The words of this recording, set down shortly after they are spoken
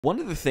One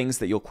of the things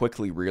that you'll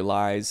quickly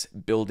realize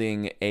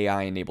building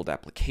AI-enabled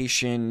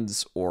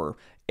applications or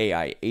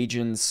AI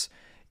agents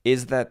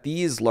is that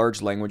these large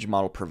language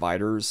model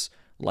providers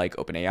like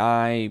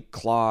OpenAI,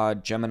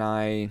 Claude,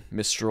 Gemini,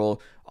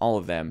 Mistral, all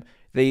of them,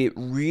 they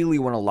really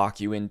want to lock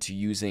you into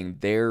using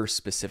their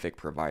specific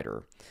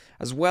provider,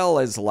 as well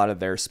as a lot of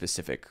their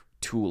specific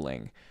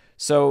tooling.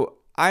 So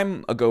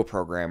I'm a Go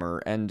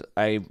programmer and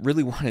I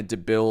really wanted to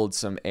build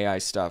some AI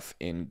stuff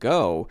in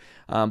Go,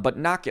 but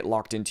not get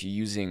locked into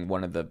using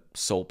one of the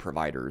sole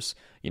providers.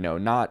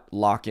 Not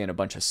lock in a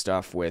bunch of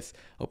stuff with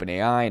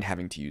OpenAI and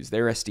having to use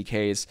their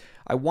SDKs.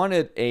 I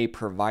wanted a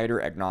provider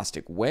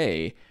agnostic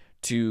way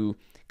to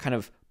kind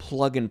of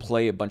plug and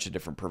play a bunch of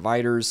different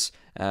providers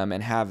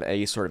and have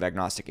a sort of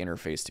agnostic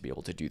interface to be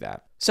able to do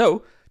that.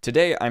 So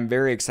today I'm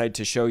very excited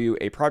to show you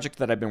a project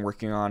that I've been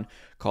working on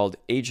called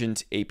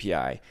Agent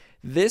API.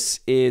 This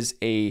is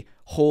a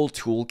whole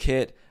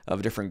toolkit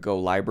of different Go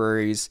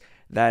libraries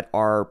that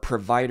are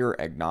provider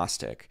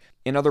agnostic.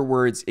 In other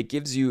words, it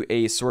gives you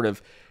a sort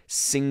of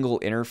single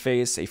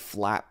interface, a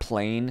flat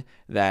plane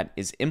that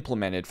is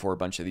implemented for a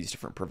bunch of these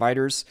different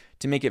providers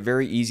to make it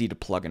very easy to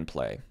plug and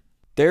play.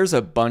 There's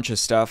a bunch of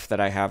stuff that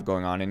I have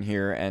going on in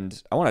here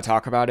and I want to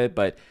talk about it,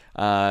 but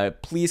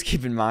please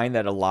keep in mind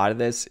that a lot of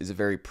this is a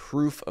very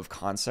proof of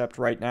concept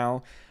right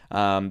now.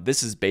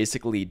 This is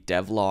basically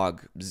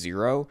devlog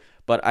 0,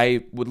 but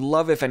I would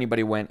love if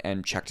anybody went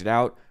and checked it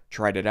out,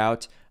 tried it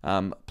out.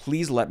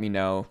 Please let me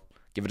know,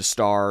 give it a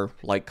star,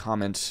 like,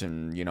 comment,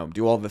 and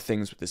do all the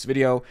things with this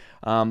video.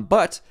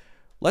 But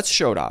let's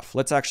show it off.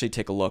 Let's actually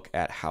take a look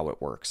at how it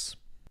works.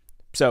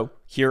 So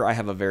here I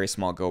have a very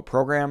small Go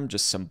program,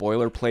 just some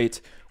boilerplate.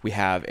 We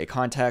have a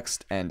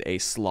context and a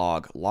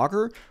slog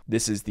logger.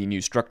 This is the new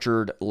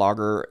structured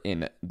logger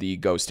in the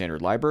Go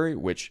standard library,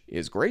 which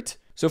is great.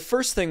 So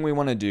first thing we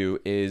want to do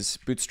is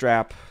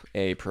bootstrap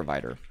a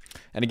provider.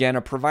 And again,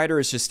 a provider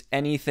is just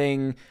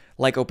anything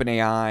like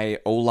OpenAI,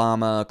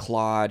 Ollama,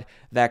 Claude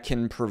that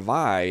can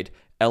provide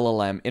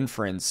LLM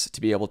inference to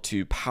be able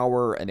to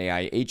power an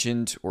AI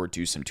agent or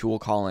do some tool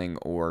calling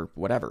or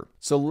whatever.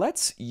 So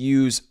let's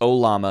use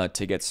Ollama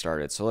to get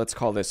started. So let's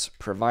call this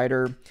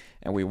provider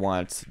and we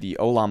want the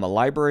Ollama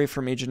library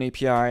from Agent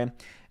API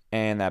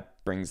and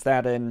that brings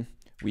that in.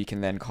 We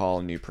can then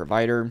call new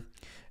provider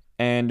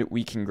and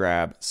we can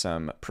grab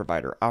some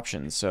provider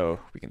options. So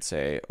we can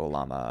say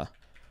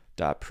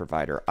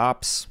Ollama.provider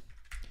ops.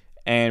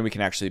 And we can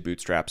actually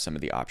bootstrap some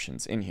of the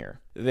options in here.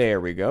 There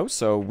we go.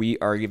 So we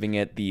are giving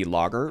it the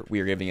logger,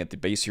 we are giving it the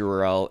base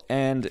URL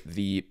and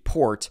the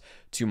port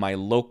to my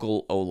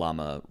local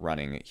Ollama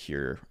running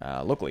here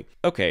locally.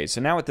 Okay, so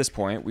now at this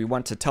point, we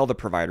want to tell the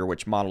provider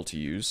which model to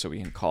use. So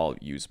we can call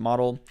use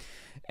model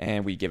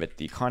and we give it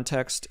the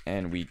context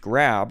and we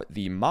grab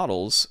the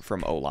models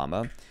from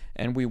Ollama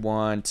and we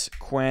want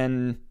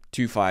Qwen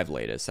 2.5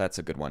 latest. That's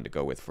a good one to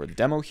go with for the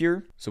demo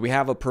here. So we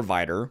have a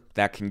provider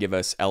that can give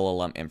us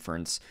LLM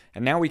inference,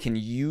 and now we can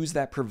use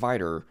that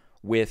provider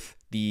with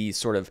the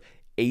sort of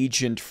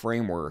agent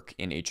framework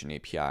in Agent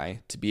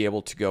API to be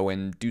able to go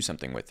and do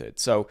something with it.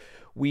 So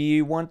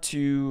we want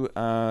to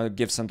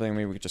give something,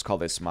 maybe we could just call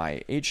this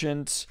my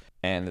agent,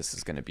 and this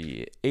is going to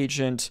be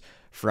agent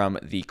from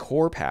the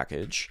core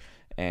package,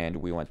 and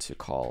we want to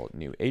call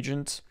new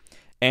agent.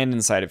 And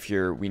inside of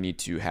here, we need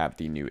to have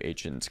the new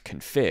agent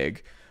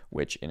config,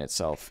 which in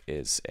itself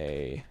is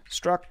a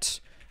struct.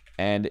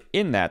 And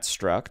in that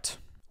struct,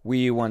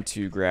 we want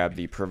to grab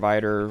the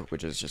provider,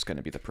 which is just going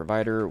to be the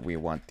provider. We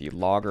want the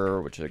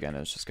logger, which again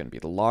is just going to be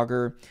the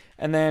logger.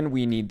 And then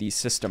we need the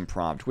system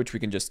prompt, which we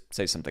can just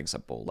say something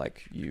simple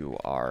like you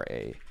are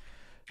a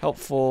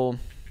helpful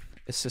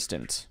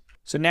assistant.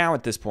 So now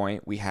at this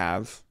point, we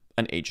have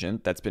an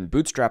agent that's been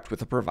bootstrapped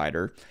with a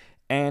provider,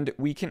 and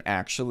we can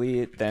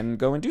actually then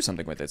go and do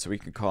something with it. So we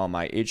can call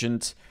my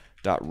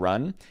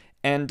agent.run.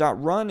 And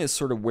 .run is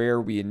sort of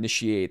where we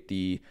initiate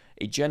the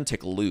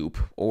agentic loop,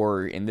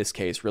 or in this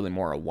case, really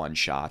more a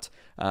one-shot,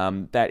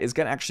 that is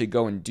going to actually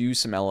go and do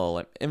some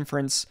LLM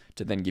inference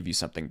to then give you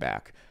something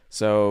back.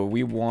 So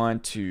we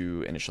want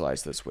to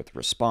initialize this with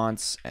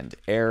response and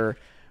error.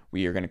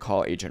 We are going to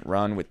call agent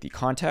run with the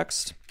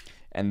context,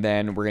 and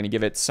then we're going to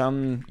give it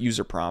some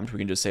user prompt. We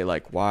can just say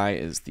like, why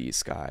is the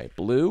sky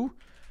blue?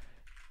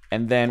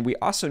 And then we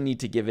also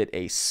need to give it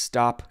a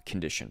stop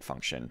condition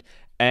function.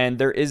 And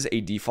there is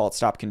a default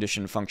stop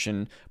condition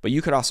function, but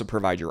you could also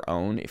provide your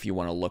own if you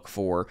want to look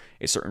for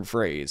a certain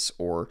phrase,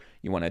 or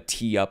you want to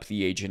tee up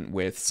the agent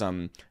with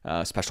some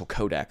special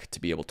codec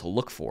to be able to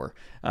look for.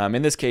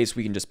 In this case,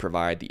 we can just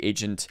provide the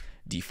agent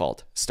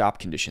default stop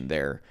condition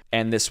there,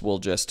 and this will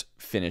just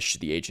finish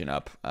the agent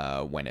up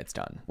when it's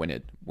done, when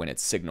it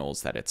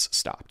signals that it's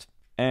stopped.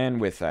 And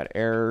with that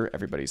error,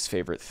 everybody's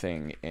favorite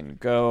thing in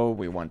Go,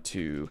 we want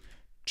to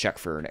check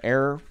for an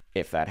error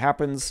if that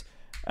happens.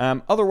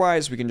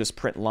 Otherwise, we can just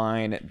print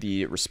line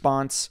the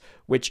response,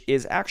 which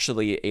is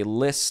actually a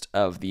list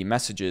of the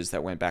messages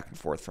that went back and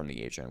forth from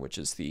the agent, which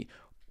is the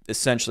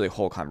essentially a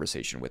whole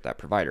conversation with that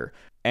provider.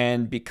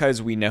 And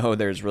because we know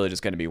there's really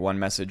just going to be one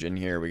message in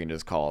here, we can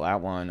just call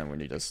that one, and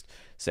we just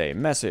say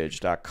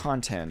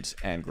message.content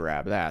and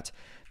grab that.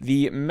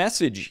 The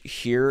message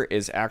here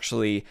is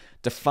actually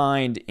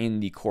defined in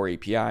the core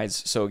APIs.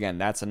 So again,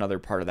 that's another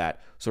part of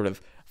that sort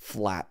of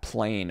flat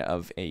plane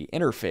of a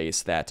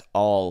interface that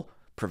all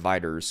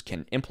providers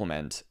can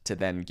implement to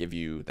then give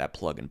you that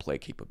plug and play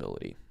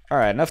capability. All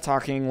right, enough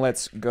talking.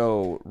 Let's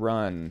go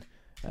run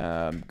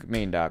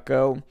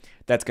main.go.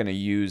 That's going to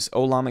use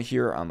Ollama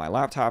here on my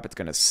laptop. It's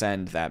going to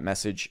send that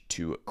message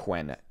to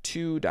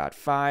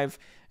Qwen2.5,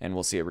 and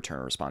we'll see a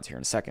return response here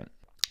in a second.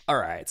 All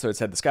right, so it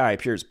said the sky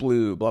appears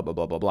blue, blah, blah,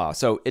 blah, blah, blah.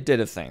 So it did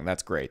a thing.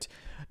 That's great.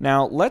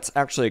 Now let's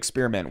actually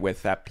experiment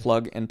with that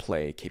plug and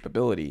play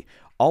capability.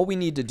 All we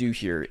need to do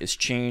here is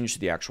change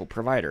the actual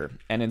provider.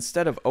 And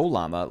instead of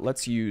Ollama,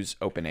 let's use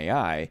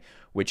OpenAI,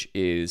 which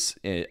is,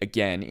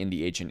 again, in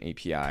the Agent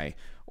API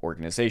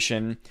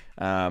organization.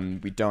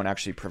 We don't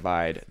actually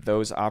provide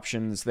those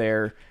options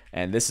there.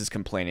 And this is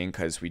complaining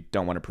because we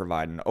don't want to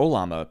provide an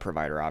Ollama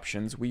provider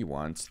options. We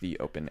want the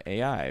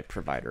OpenAI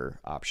provider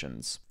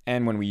options.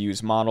 And when we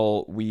use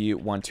model, we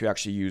want to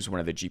actually use one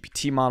of the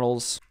GPT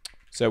models.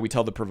 So we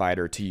tell the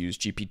provider to use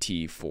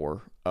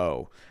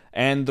GPT-4o.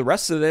 And the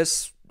rest of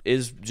this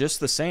is just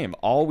the same.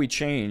 All we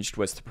changed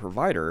was the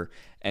provider,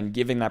 and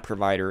giving that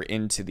provider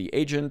into the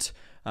agent.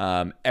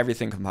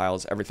 Everything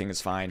compiles, everything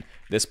is fine.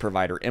 This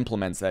provider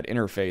implements that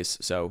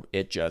interface, so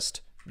it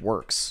just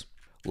works.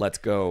 Let's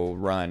go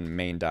run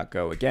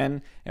main.go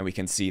again, and we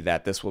can see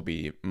that this will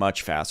be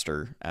much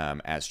faster,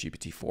 as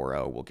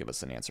GPT-4o will give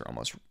us an answer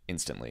almost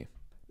instantly.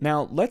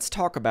 Now let's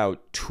talk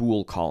about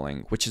tool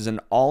calling, which is an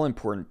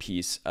all-important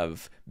piece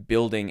of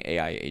building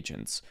AI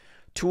agents.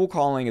 Tool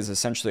calling is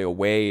essentially a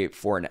way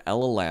for an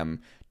LLM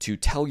to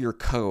tell your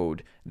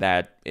code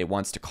that it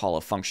wants to call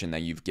a function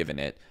that you've given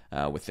it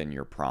within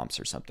your prompts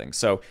or something.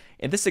 So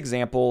in this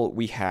example,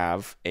 we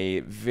have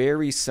a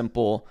very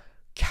simple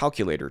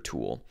calculator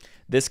tool.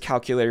 This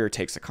calculator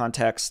takes a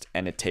context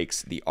and it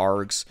takes the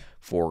args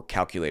for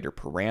calculator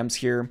params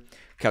here.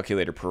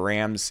 Calculator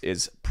params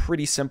is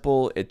pretty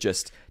simple. It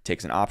just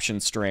takes an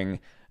option string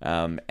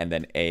and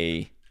then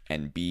A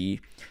and B.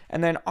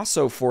 And then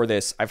also for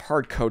this, I've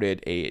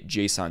hard-coded a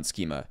JSON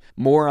schema.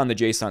 More on the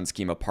JSON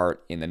schema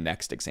part in the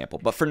next example.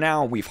 But for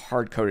now, we've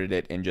hard-coded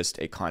it in just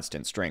a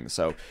constant string.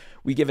 So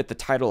we give it the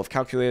title of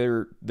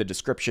calculator, the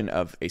description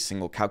of a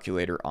single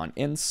calculator on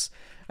ints,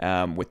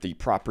 with the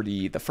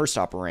property, the first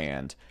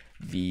operand,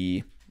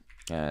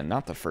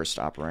 not the first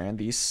operand,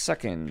 the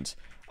second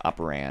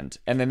operand,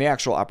 and then the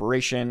actual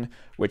operation,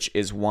 which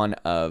is one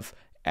of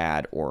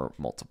add or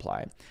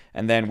multiply.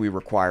 And then we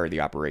require the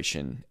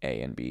operation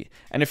A and B.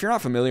 And if you're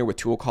not familiar with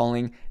tool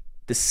calling,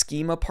 the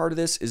schema part of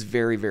this is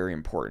very, very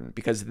important,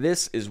 because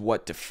this is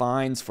what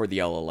defines for the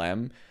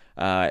LLM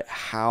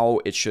how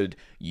it should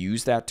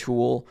use that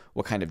tool,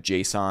 what kind of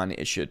JSON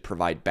it should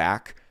provide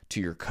back to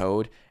your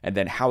code, and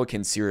then how it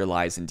can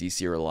serialize and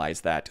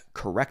deserialize that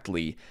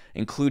correctly,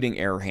 including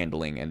error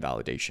handling and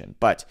validation.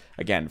 But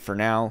again, for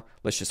now,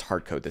 let's just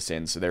hard code this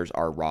in. So there's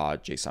our raw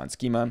JSON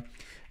schema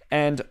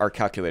and our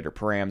calculator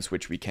params,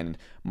 which we can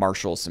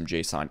marshal some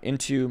JSON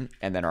into,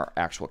 and then our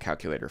actual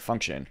calculator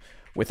function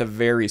with a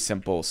very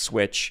simple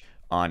switch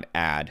on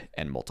add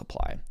and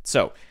multiply.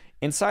 So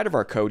inside of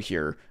our code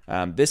here,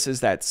 this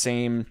is that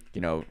same,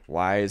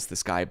 why is the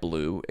sky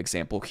blue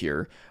example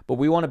here, but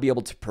we want to be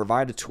able to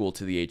provide a tool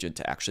to the agent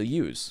to actually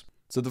use.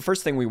 So the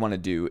first thing we want to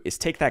do is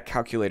take that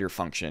calculator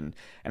function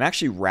and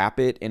actually wrap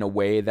it in a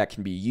way that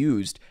can be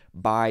used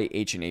by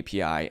Agent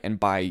API and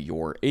by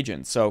your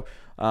agent. So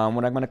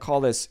what I'm going to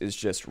call this is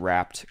just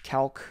wrapped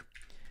calc,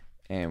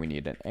 and we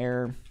need an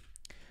error,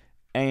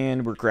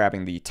 and we're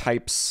grabbing the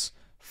types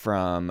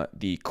from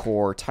the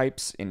core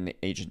types in the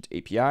Agent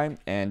API,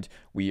 and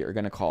we are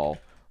going to call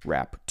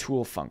wrap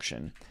tool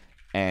function,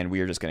 and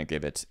we are just going to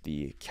give it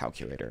the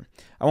calculator.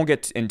 I won't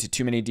get into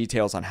too many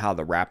details on how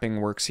the wrapping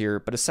works here,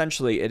 but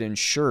essentially it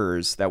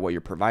ensures that what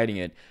you're providing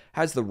it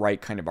has the right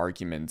kind of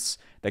arguments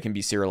that can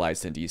be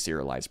serialized and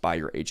deserialized by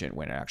your agent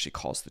when it actually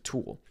calls the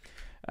tool.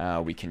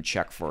 We can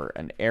check for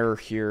an error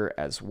here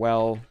as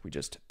well. We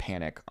just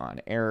panic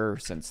on error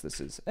since this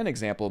is an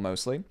example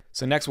mostly.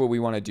 So next what we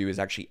want to do is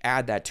actually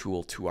add that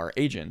tool to our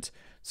agent.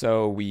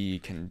 So we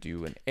can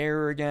do an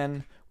error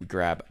again. We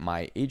grab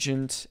my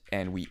agent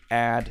and we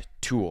add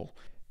tool.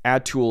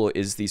 Add tool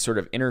is the sort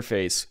of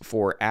interface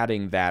for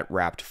adding that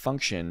wrapped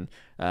function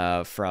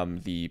from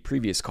the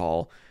previous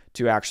call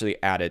to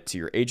actually add it to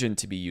your agent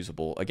to be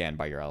usable again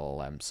by your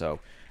LLM. So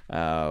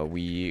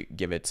we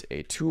give it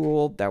a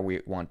tool that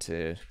we want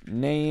to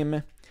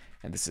name,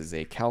 and this is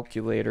a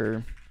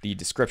calculator. The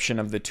description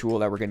of the tool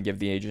that we're going to give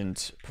the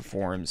agent: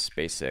 performs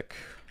basic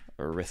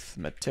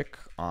arithmetic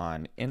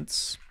on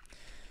ints.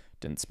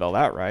 Didn't spell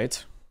that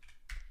right.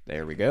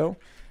 There we go.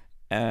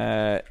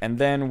 And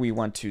then we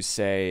want to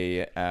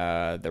say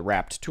the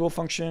wrapped tool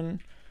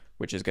function,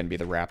 which is going to be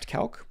the wrapped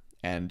calc,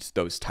 and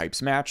those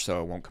types match,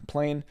 so it won't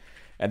complain.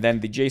 And then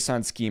the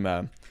JSON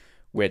schema,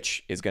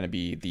 which is going to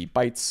be the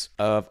bytes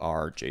of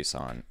our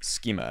JSON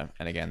schema.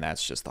 And again,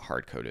 that's just the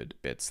hard-coded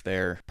bits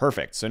there.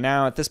 Perfect. So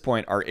now at this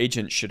point, our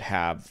agent should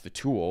have the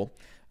tool.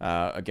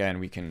 Again,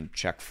 we can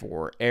check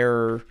for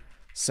error,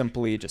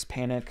 simply just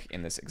panic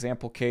in this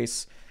example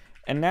case.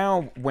 And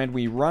now when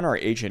we run our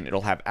agent,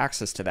 it'll have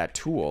access to that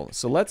tool.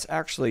 So let's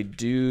actually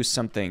do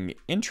something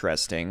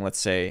interesting. Let's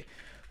say,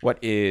 what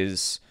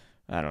is,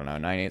 I don't know,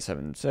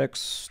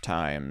 9876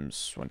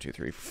 times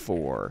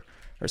 1234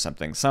 or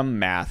something, some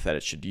math that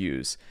it should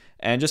use.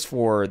 And just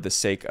for the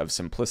sake of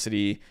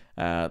simplicity,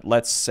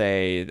 let's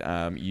say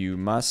you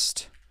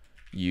must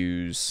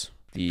use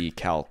the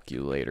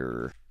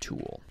calculator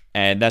tool.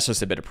 And that's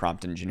just a bit of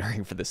prompt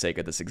engineering for the sake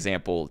of this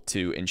example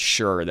to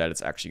ensure that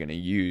it's actually going to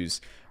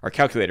use our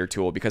calculator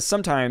tool, because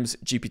sometimes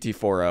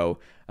GPT-4o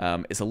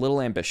is a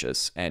little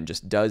ambitious and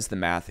just does the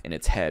math in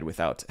its head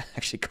without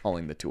actually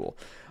calling the tool.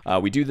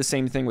 We do the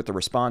same thing with the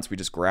response. We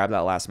just grab that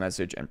last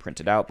message and print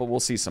it out, but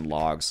we'll see some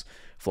logs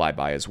fly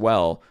by as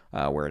well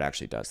where it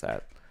actually does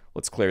that.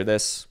 Let's clear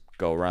this,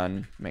 go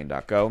run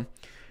main.go.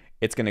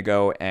 It's going to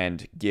go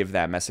and give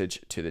that message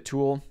to the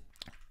tool.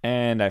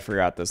 And I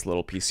forgot this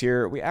little piece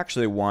here. We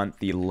actually want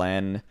the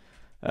len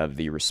of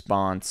the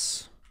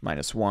response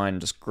 -1,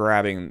 just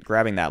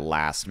grabbing that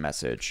last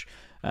message.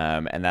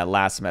 And that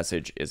last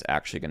message is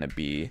actually going to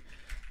be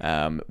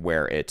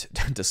where it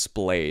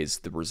displays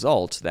the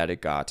result that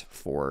it got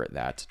for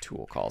that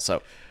tool call.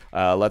 So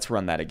let's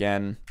run that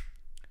again.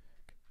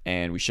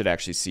 And we should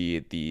actually see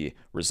the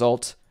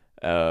result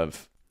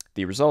of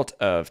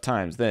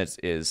times this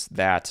is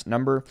that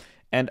number.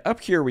 And up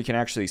here, we can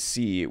actually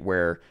see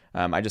where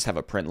I just have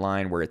a print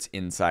line where it's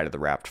inside of the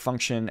wrapped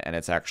function, and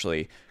it's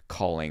actually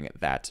calling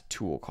that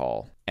tool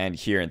call. And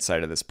here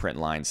inside of this print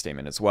line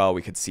statement as well,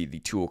 we could see the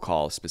tool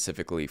call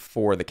specifically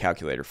for the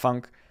calculator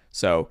func.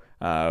 So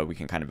we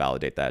can kind of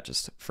validate that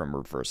just from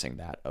reversing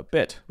that a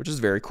bit, which is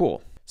very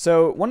cool.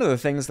 So one of the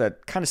things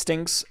that kind of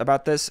stinks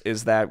about this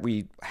is that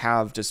we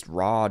have just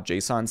raw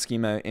JSON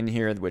schema in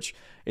here, which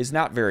is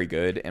not very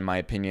good in my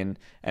opinion.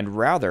 And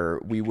rather,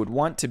 we would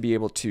want to be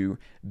able to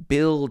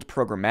build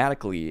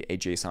programmatically a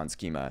JSON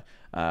schema.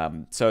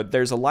 So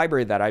there's a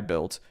library that I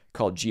built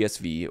called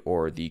GSV,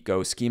 or the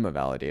Go Schema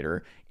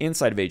Validator,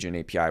 inside of Agent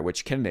API,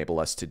 which can enable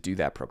us to do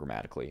that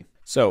programmatically.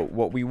 So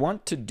what we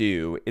want to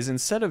do is,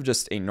 instead of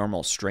just a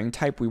normal string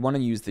type, we want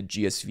to use the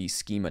GSV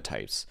schema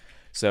types.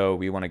 So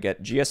we want to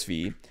get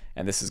GSV,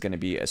 and this is going to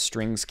be a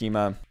string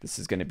schema. This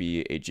is going to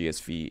be a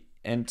GSV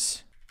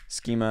int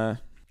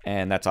schema,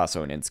 and that's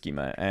also an int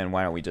schema. And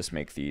why don't we just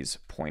make these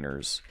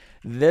pointers?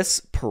 This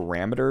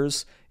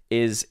parameters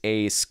is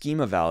a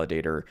schema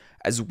validator,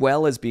 as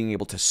well as being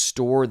able to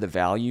store the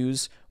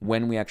values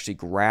when we actually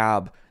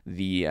grab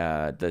the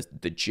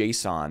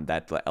JSON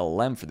that the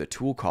LLM for the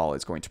tool call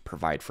is going to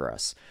provide for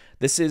us.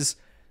 This is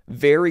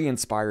very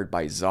inspired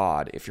by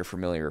Zod, if you're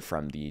familiar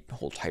from the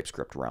whole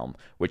TypeScript realm,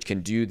 which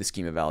can do the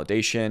schema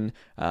validation,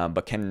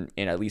 but can,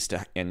 at least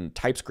in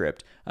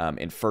TypeScript,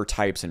 infer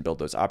types and build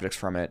those objects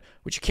from it,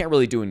 which you can't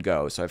really do in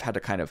Go. So I've had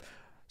to kind of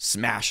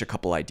smash a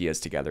couple ideas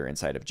together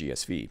inside of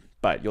GSV,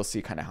 but you'll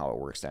see kind of how it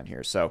works down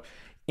here. So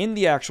in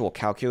the actual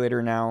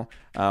calculator now,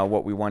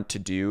 what we want to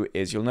do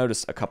is, you'll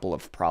notice a couple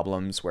of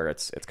problems where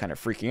it's kind of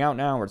freaking out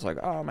now, where it's like,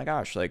 oh my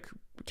gosh, like,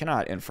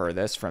 cannot infer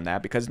this from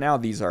that, because now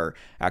these are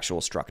actual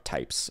struct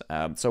types.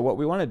 So what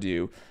we want to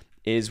do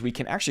is we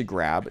can actually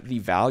grab the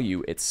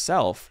value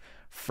itself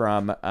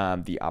from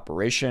the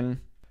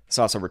operation. This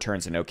also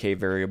returns an OK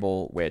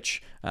variable,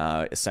 which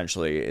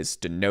essentially is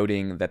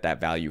denoting that that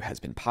value has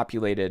been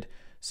populated.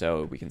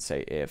 So we can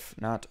say if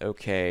not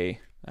OK,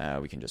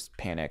 we can just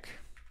panic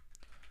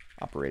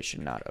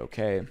operation not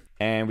OK.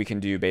 And we can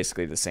do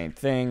basically the same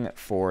thing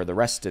for the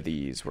rest of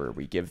these, where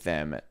we give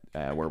them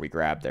where we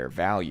grab their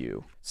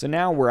value. So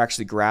now we're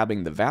actually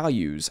grabbing the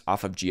values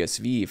off of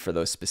GSV for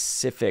those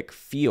specific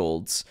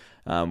fields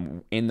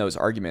in those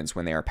arguments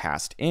when they are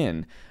passed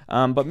in.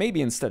 But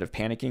maybe instead of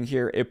panicking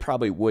here, it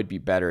probably would be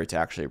better to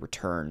actually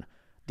return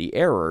the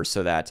error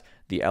so that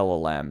the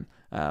LLM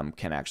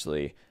can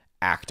actually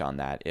act on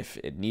that if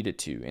it needed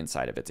to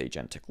inside of its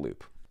agentic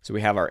loop. So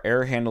we have our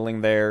error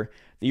handling there.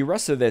 The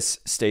rest of this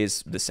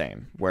stays the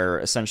same, where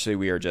essentially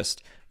we are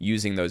just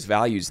using those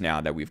values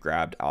now that we've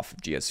grabbed off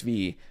of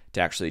GSV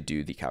to actually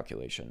do the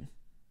calculation.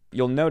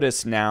 You'll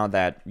notice now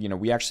that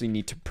we actually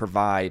need to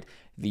provide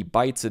the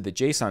bytes of the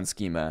JSON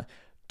schema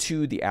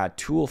to the add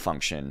tool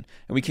function,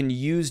 and we can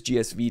use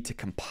GSV to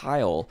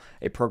compile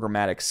a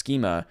programmatic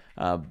schema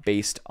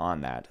based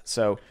on that.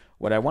 So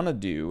what I want to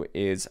do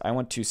is I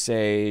want to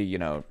say,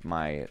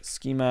 my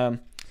schema,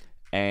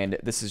 and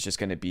this is just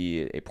going to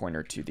be a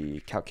pointer to the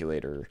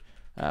calculator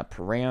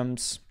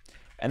params.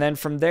 And then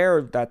from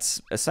there,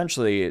 that's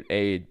essentially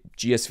a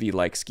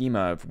GSV-like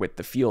schema with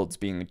the fields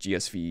being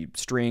GSV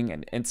string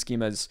and int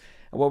schemas.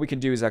 And what we can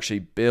do is actually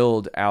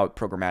build out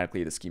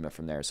programmatically the schema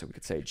from there. So we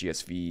could say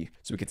GSV.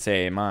 So we could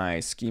say my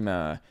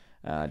schema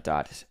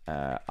dot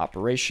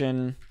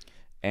operation,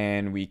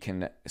 and we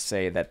can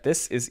say that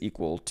this is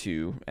equal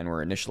to, and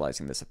we're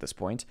initializing this at this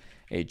point,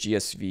 a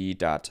GSV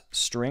dot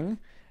string.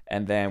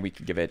 And then we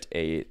can give it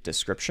a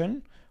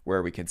description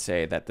where we could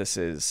say that this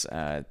is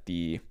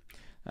the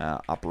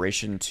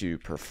operation to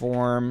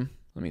perform.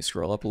 Let me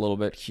scroll up a little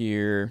bit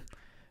here.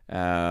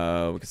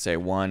 We could say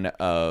one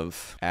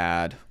of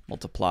add,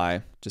 multiply,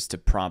 just to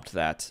prompt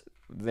that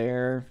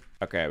there.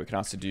 Okay, we can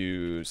also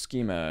do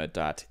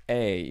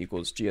schema.a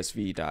equals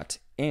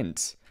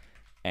gsv.int,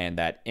 and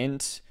that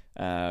int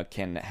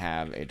can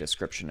have a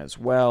description as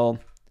well.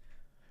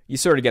 You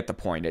sort of get the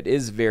point. It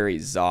is very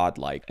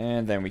Zod-like.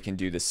 And then we can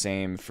do the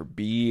same for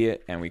b,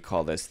 and we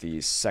call this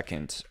the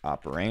second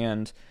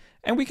operand.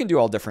 And we can do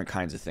all different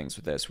kinds of things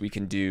with this. We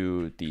can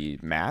do the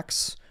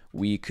max.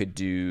 We could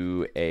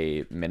do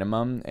a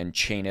minimum and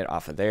chain it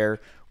off of there.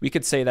 We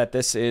could say that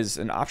this is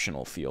an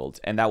optional field,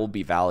 and that will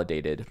be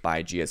validated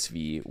by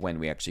GSV when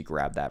we actually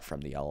grab that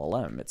from the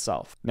LLM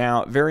itself.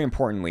 Now, very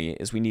importantly,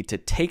 is we need to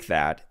take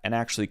that and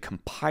actually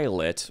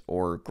compile it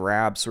or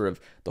grab sort of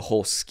the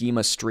whole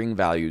schema string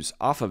values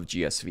off of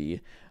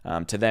GSV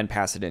to then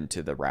pass it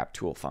into the wrap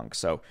tool func.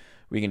 So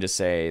we can just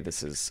say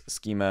this is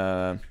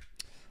schema,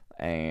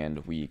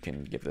 and we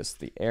can give this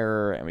the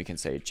error, and we can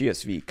say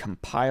GSV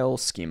compile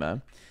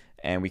schema,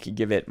 and we can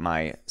give it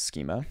my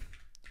schema.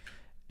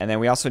 And then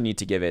we also need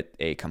to give it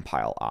a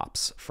compile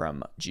ops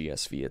from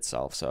GSV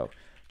itself. So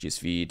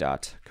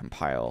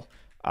gsv.compile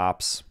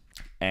ops.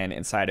 And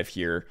inside of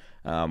here,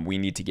 we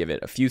need to give it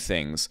a few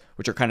things,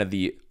 which are kind of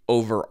the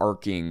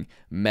overarching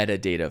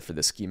metadata for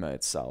the schema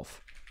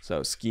itself.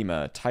 So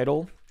schema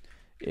title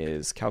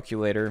is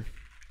calculator,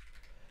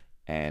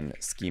 and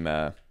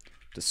schema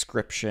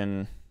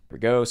description, here we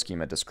go,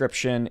 schema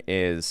description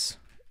is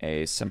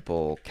a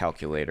simple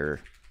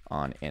calculator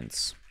on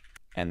ints.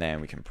 And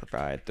then we can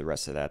provide the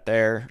rest of that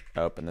there.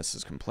 Oh, and this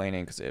is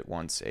complaining because it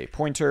wants a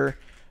pointer.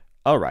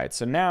 All right,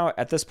 so now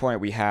at this point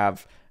we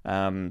have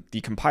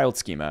the compiled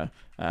schema.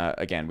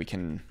 Again, we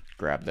can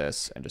grab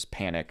this and just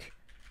panic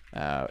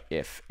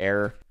if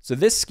error. So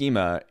this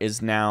schema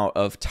is now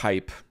of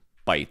type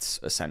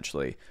bytes,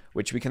 essentially,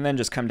 which we can then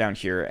just come down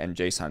here and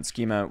JSON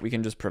schema. We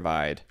can just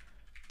provide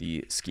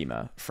the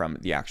schema from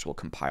the actual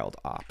compiled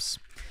ops.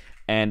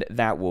 And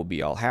that will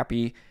be all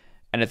happy.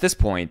 And at this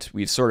point,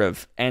 we've sort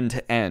of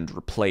end-to-end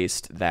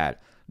replaced that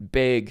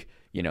big,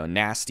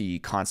 nasty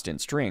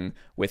constant string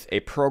with a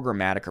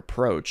programmatic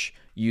approach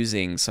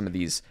using some of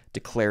these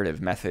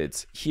declarative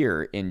methods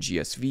here in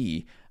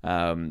GSV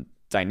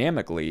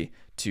dynamically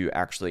to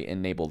actually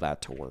enable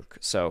that to work.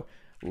 So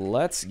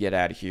let's get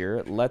out of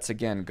here. Let's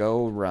again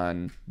go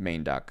run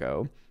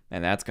main.go,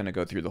 and that's going to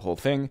go through the whole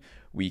thing.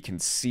 We can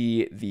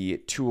see the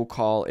tool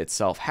call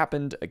itself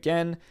happened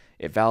again.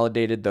 It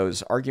validated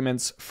those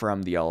arguments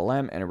from the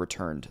LLM and it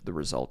returned the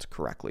result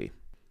correctly.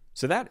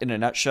 So that, in a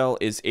nutshell,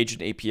 is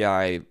Agent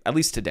API, at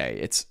least today.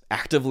 It's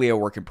actively a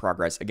work in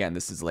progress. Again,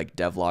 this is like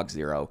devlog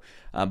 0,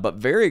 but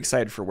very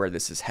excited for where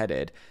this is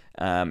headed.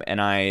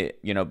 And I,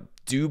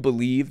 do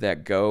believe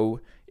that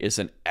Go is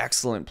an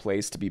excellent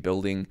place to be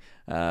building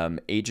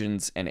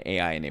agents and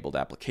AI-enabled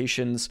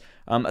applications,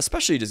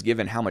 especially just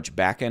given how much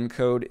backend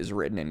code is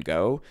written in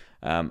Go.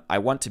 I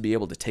want to be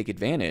able to take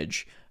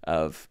advantage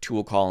of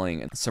tool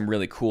calling and some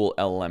really cool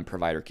LLM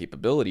provider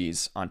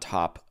capabilities on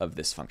top of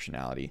this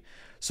functionality.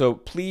 So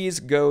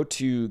please go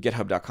to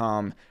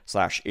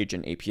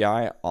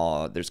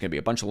github.com/agentapi. There's going to be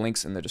a bunch of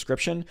links in the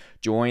description.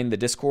 Join the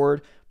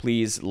Discord.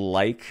 Please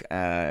like,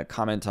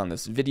 comment on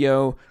this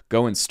video,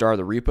 go and star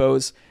the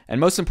repos. And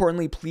most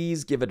importantly,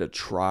 please give it a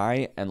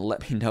try and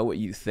let me know what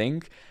you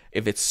think.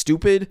 If it's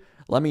stupid,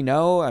 let me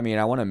know. I mean,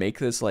 I want to make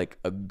this like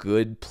a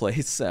good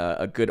place,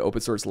 a good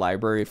open source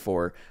library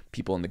for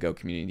people in the Go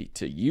community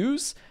to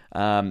use.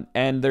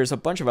 And there's a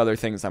bunch of other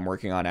things I'm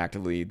working on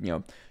actively,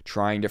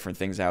 trying different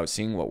things out,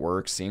 seeing what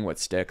works, seeing what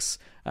sticks.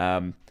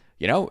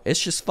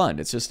 It's just fun.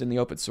 It's just in the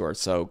open source.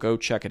 So go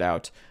check it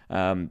out.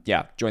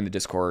 Join the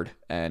Discord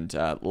and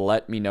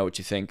let me know what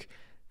you think.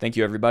 Thank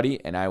you,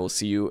 everybody. And I will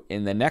see you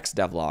in the next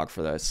devlog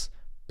for this.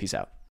 Peace out.